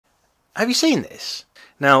Have you seen this?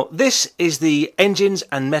 Now, this is the Engines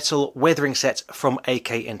and Metal Weathering set from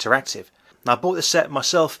AK Interactive. Now, I bought this set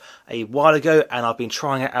myself a while ago and I've been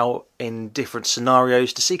trying it out in different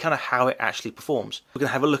scenarios to see kind of how it actually performs. We're going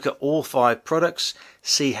to have a look at all 5 products,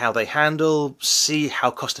 see how they handle, see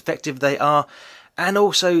how cost effective they are, and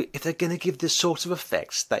also if they're going to give the sort of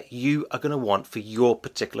effects that you are going to want for your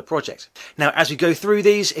particular project. Now, as we go through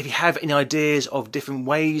these, if you have any ideas of different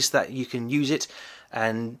ways that you can use it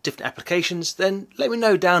and different applications, then let me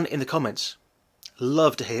know down in the comments.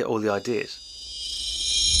 Love to hear all the ideas.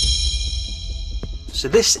 So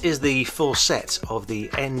this is the full set of the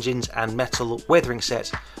Engines and Metal Weathering set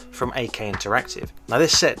from AK Interactive. Now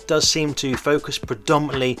this set does seem to focus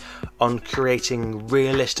predominantly on creating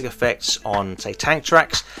realistic effects on, say, tank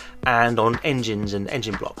tracks and on engines and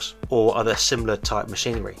engine blocks or other similar type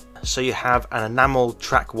machinery. So you have an enamel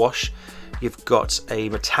track wash, you've got a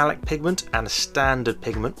metallic pigment and a standard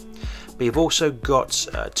pigment, but you've also got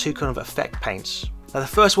 2 kind of effect paints. Now the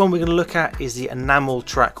first one we're going to look at is the enamel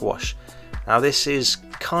track wash. Now this is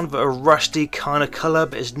kind of a rusty kind of colour,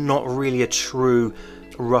 but it's not really a true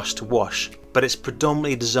rust wash, but it's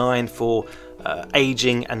predominantly designed for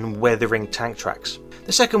aging and weathering tank tracks.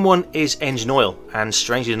 The second one is engine oil, and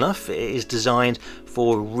strangely enough it is designed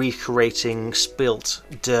for recreating spilt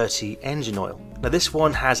dirty engine oil. Now this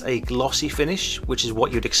one has a glossy finish, which is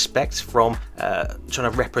what you'd expect from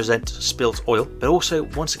trying to represent spilt oil, but also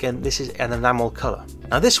once again this is an enamel colour.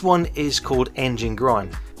 Now this one is called Engine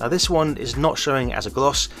Grime. Now this one is not showing as a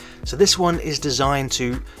gloss, so this one is designed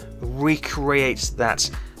to recreate that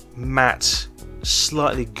matte,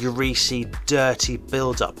 slightly greasy, dirty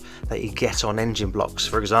build-up that you get on engine blocks,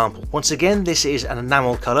 for example. Once again, this is an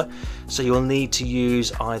enamel colour, so you'll need to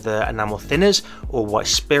use either enamel thinners or white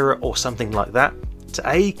spirit or something like that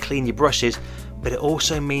to clean your brushes, but it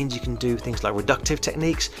also means you can do things like reductive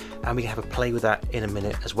techniques, and we can have a play with that in a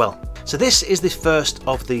minute as well. So this is the first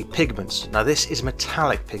of the pigments. Now this is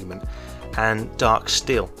metallic pigment and dark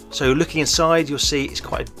steel. So looking inside, you'll see it's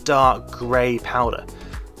quite a dark grey powder,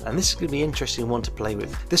 and this is going to be an interesting one to play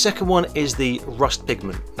with. The second one is the rust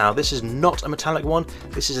pigment. Now this is not a metallic one,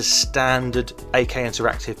 this is a standard AK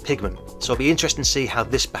Interactive pigment, so it'll be interesting to see how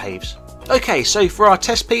this behaves. Okay, so for our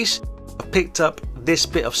test piece, I picked up this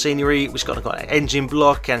bit of scenery which got an engine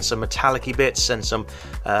block and some metallic-y bits and some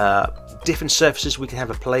different surfaces we can have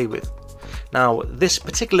a play with. Now this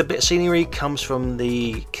particular bit of scenery comes from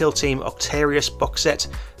the Kill Team Octarius box set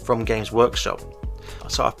from Games Workshop.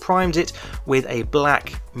 So I've primed it with a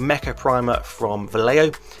black Mecha primer from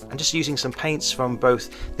Vallejo, and just using some paints from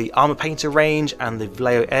both the Armor Painter range and the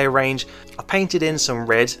Vallejo Air range. I've painted in some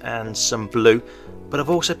red and some blue, but I've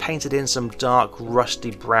also painted in some dark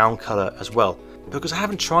rusty brown colour as well, because I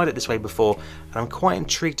haven't tried it this way before, and I'm quite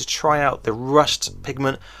intrigued to try out the rust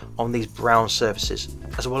pigment on these brown surfaces,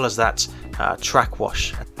 as well as that track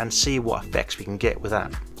wash, and see what effects we can get with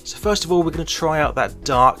that. So first of all, we're going to try out that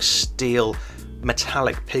dark steel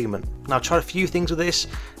metallic pigment. Now I've tried a few things with this,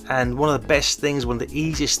 and one of the best things, one of the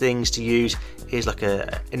easiest things to use is like an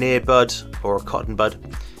earbud or a cotton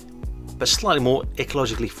bud, but slightly more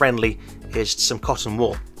ecologically friendly is some cotton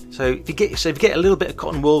wool. So if you get a little bit of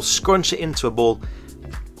cotton wool, scrunch it into a ball,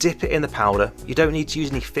 dip it in the powder. You don't need to use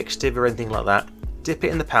any fixative or anything like that. Dip it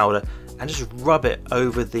in the powder and just rub it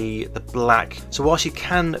over the black. So whilst you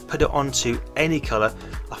can put it onto any colour,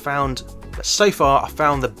 so far I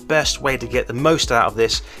found the best way to get the most out of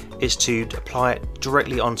this is to apply it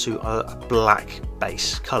directly onto a black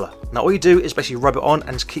base colour. Now all you do is basically rub it on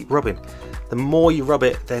and just keep rubbing. The more you rub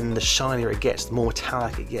it, then the shinier it gets, the more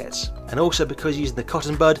metallic it gets. And also because using the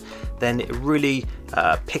cotton bud, then it really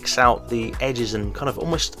picks out the edges and kind of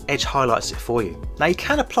almost edge highlights it for you. Now you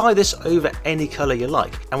can apply this over any colour you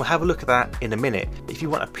like, and we'll have a look at that in a minute. If you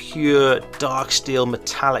want a pure dark steel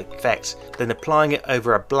metallic effect, then applying it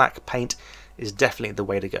over a black paint is definitely the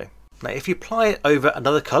way to go. Now if you apply it over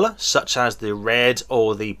another colour, such as the red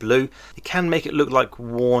or the blue, it can make it look like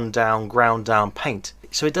worn down, ground down paint.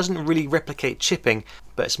 So it doesn't really replicate chipping,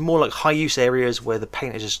 but it's more like high use areas where the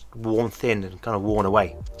paint is just worn thin and kind of worn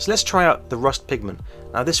away. So let's try out the rust pigment.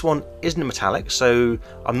 Now this one isn't metallic, so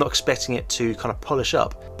I'm not expecting it to kind of polish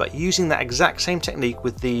up, but using that exact same technique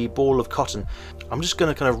with the ball of cotton, I'm just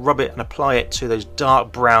going to kind of rub it and apply it to those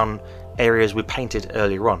dark brown areas we painted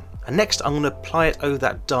earlier on. And next I'm going to apply it over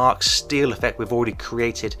that dark steel effect we've already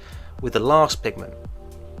created with the last pigment.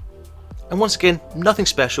 And once again, nothing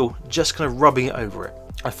special, just kind of rubbing it over it.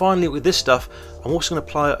 And finally with this stuff, I'm also going to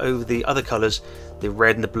apply it over the other colours, the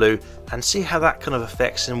red and the blue, and see how that kind of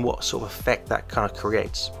affects and what sort of effect that kind of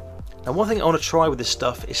creates. Now one thing I want to try with this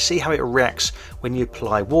stuff is see how it reacts when you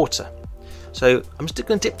apply water. So I'm just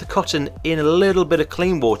going to dip the cotton in a little bit of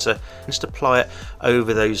clean water and just apply it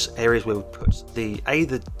over those areas where we put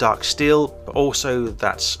the dark steel, but also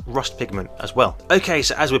that rust pigment as well. Okay,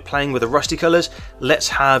 so as we're playing with the rusty colours, let's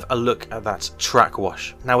have a look at that track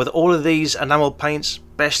wash. Now with all of these enamel paints,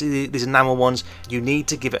 especially these enamel ones, you need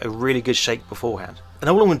to give it a really good shake beforehand. And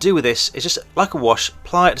all I'm going to do with this is just like a wash,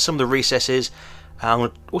 apply it to some of the recesses. I'm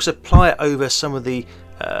going to also apply it over some of the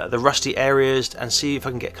rusty areas and see if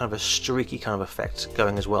I can get kind of a streaky kind of effect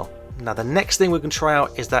going as well. Now the next thing we can try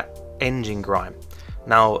out is that engine grime.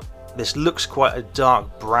 Now this looks quite a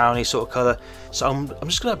dark browny sort of colour, so I'm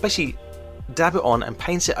just going to basically dab it on and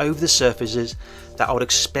paint it over the surfaces that I would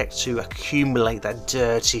expect to accumulate that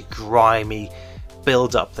dirty, grimy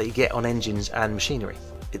build up that you get on engines and machinery.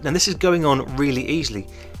 And this is going on really easily.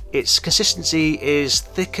 Its consistency is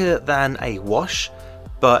thicker than a wash,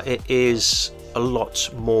 but it is a lot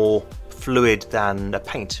more fluid than a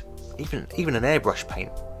paint, even an airbrush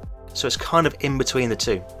paint. So it's kind of in between the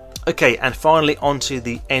two. Okay, and finally onto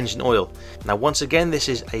the engine oil. Now once again, this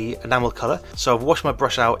is a enamel colour, so I've washed my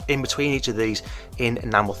brush out in between each of these in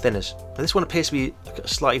enamel thinners. Now this one appears to be a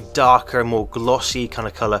slightly darker, more glossy kind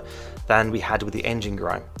of colour than we had with the engine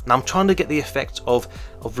grime. Now I'm trying to get the effect of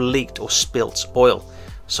leaked or spilt oil.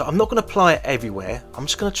 So I'm not going to apply it everywhere, I'm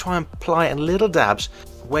just going to try and apply it in little dabs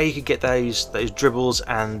where you could get those dribbles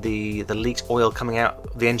and the leaked oil coming out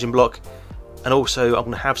of the engine block. And also I'm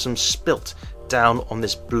going to have some spilt down on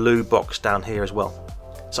this blue box down here as well.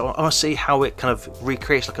 So I want to see how it kind of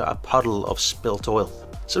recreates like a puddle of spilt oil.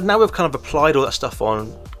 So now we've kind of applied all that stuff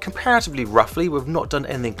on comparatively roughly, we've not done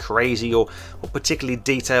anything crazy or particularly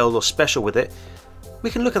detailed or special with it. We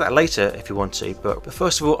can look at that later if you want to, but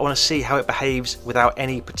first of all I want to see how it behaves without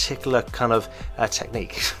any particular kind of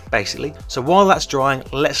technique, basically. So while that's drying,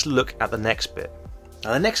 let's look at the next bit.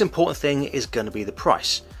 Now the next important thing is going to be the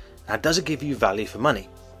price. Now does it give you value for money?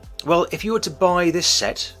 Well, if you were to buy this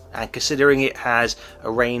set, and considering it has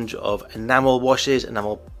a range of enamel washes,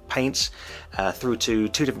 enamel paints, through to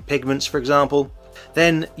 2 different pigments for example,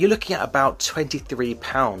 then you're looking at about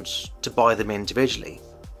 £23 to buy them individually.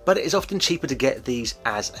 But it is often cheaper to get these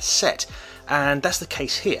as a set, and that's the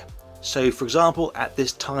case here. So for example, at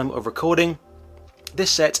this time of recording, this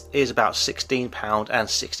set is about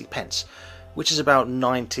 £16.60, which is about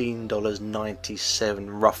 $19.97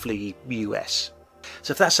 roughly US.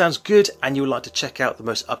 So if that sounds good and you would like to check out the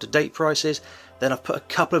most up-to-date prices, then I've put a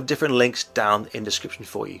couple of different links down in the description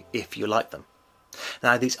for you if you like them.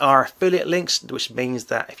 Now these are affiliate links, which means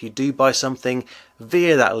that if you do buy something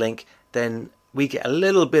via that link, then we get a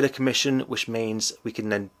little bit of commission, which means we can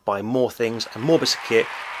then buy more things and more bits of kit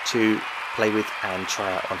to play with and try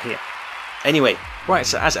out on here. Anyway, right,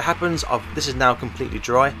 so as it happens, this is now completely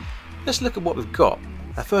dry. Let's look at what we've got.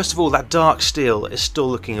 Now, first of all, that dark steel is still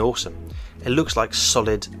looking awesome. It looks like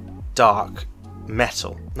solid, dark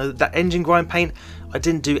metal. Now, that engine grime paint, I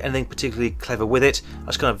didn't do anything particularly clever with it. I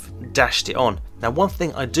just kind of dashed it on. Now, one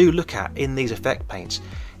thing I do look at in these effect paints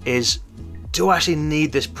is, do I actually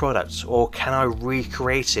need this product, or can I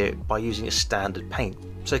recreate it by using a standard paint?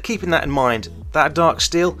 So keeping that in mind, that dark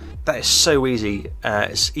steel, that is so easy.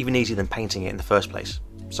 It's even easier than painting it in the first place.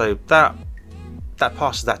 So that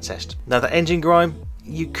passes that test. Now the engine grime,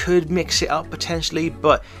 you could mix it up potentially,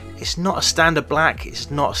 but it's not a standard black,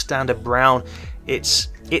 it's not a standard brown, it's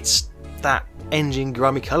that engine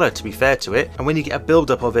grimy colour, to be fair to it. And when you get a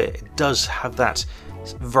build up of it, it does have that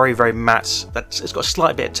very, very matte, it's got a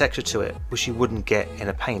slight bit of texture to it, which you wouldn't get in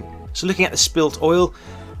a paint. So looking at the spilt oil,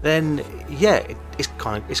 then yeah,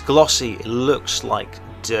 it's glossy, it looks like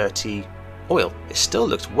dirty oil. It still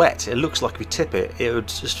looks wet, it looks like if you tip it, it would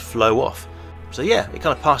just flow off. So yeah, it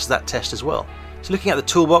kind of passes that test as well. So looking at the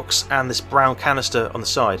toolbox and this brown canister on the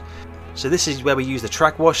side, so this is where we use the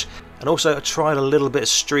track wash, and also I tried a little bit of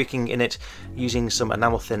streaking in it using some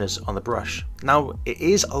enamel thinners on the brush. Now it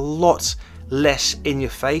is a lot less in your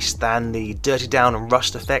face than the dirty down and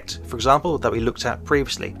rust effect, for example, that we looked at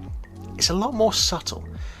previously. It's a lot more subtle.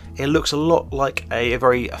 It looks a lot like a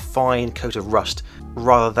very fine coat of rust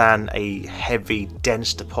rather than a heavy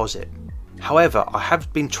dense deposit. However, I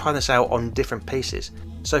have been trying this out on different pieces.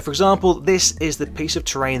 So for example, this is the piece of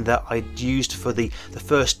terrain that I used for the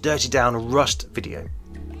first dirty down rust video.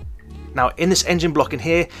 Now in this engine block in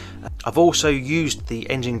here, I've also used the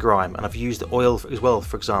engine grime, and I've used the oil as well,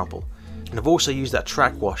 for example. And I've also used that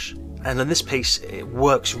track wash, and in this piece it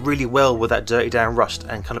works really well with that dirty down rust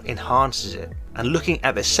and kind of enhances it. And looking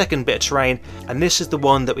at the second bit of terrain, and this is the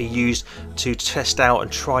one that we used to test out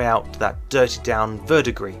and try out that dirty down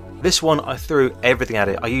verdigris. This one I threw everything at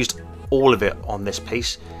it, I used all of it on this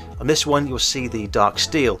piece. On this one you'll see the dark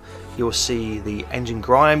steel, you'll see the engine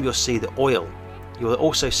grime, you'll see the oil, you'll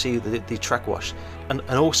also see the track wash, and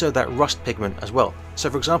also that rust pigment as well. So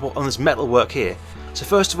for example, on this metal work here, so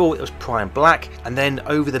first of all it was prime black, and then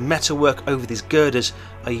over the metal work, over these girders,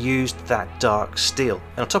 I used that dark steel.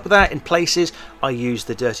 And on top of that, in places, I used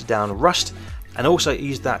the dirty down rust, and also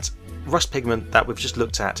used that rust pigment that we've just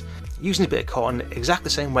looked at, using a bit of cotton, exactly the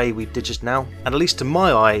same way we did just now. And at least to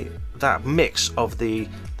my eye, that mix of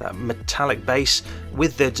that metallic base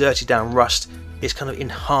with the dirty down rust is kind of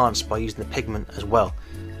enhanced by using the pigment as well.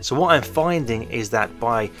 So what I'm finding is that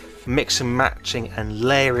by mix and matching and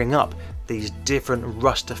layering up these different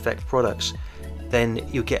rust effect products, then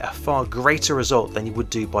you get a far greater result than you would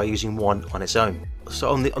do by using one on its own. So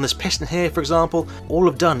on this piston here, for example, all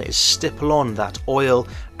I've done is stipple on that oil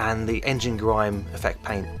and the engine grime effect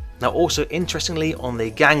paint. Now also interestingly, on the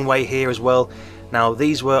gangway here as well, now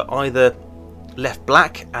these were either left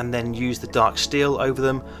black and then used the dark steel over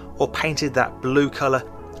them, or painted that blue colour,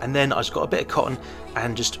 and then I just got a bit of cotton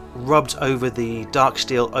and just rubbed over the dark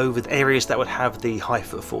steel over the areas that would have the high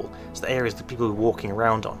footfall, so the areas that people were walking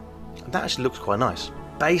around on. And that actually looks quite nice.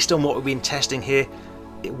 Based on what we've been testing here,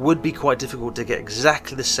 it would be quite difficult to get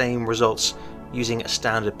exactly the same results using a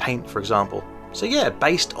standard paint, for example. So yeah,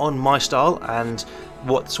 based on my style and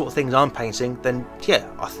what sort of things I'm painting, then yeah,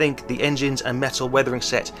 I think the engines and metal weathering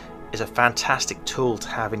set is a fantastic tool to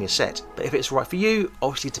have in your set. But if it's right for you,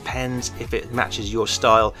 obviously it depends if it matches your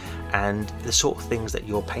style and the sort of things that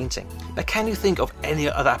you're painting. But can you think of any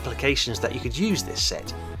other applications that you could use this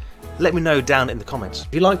set? Let me know down in the comments.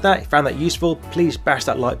 If you like that, if you found that useful, please bash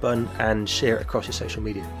that like button and share it across your social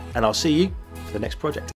media. And I'll see you for the next project.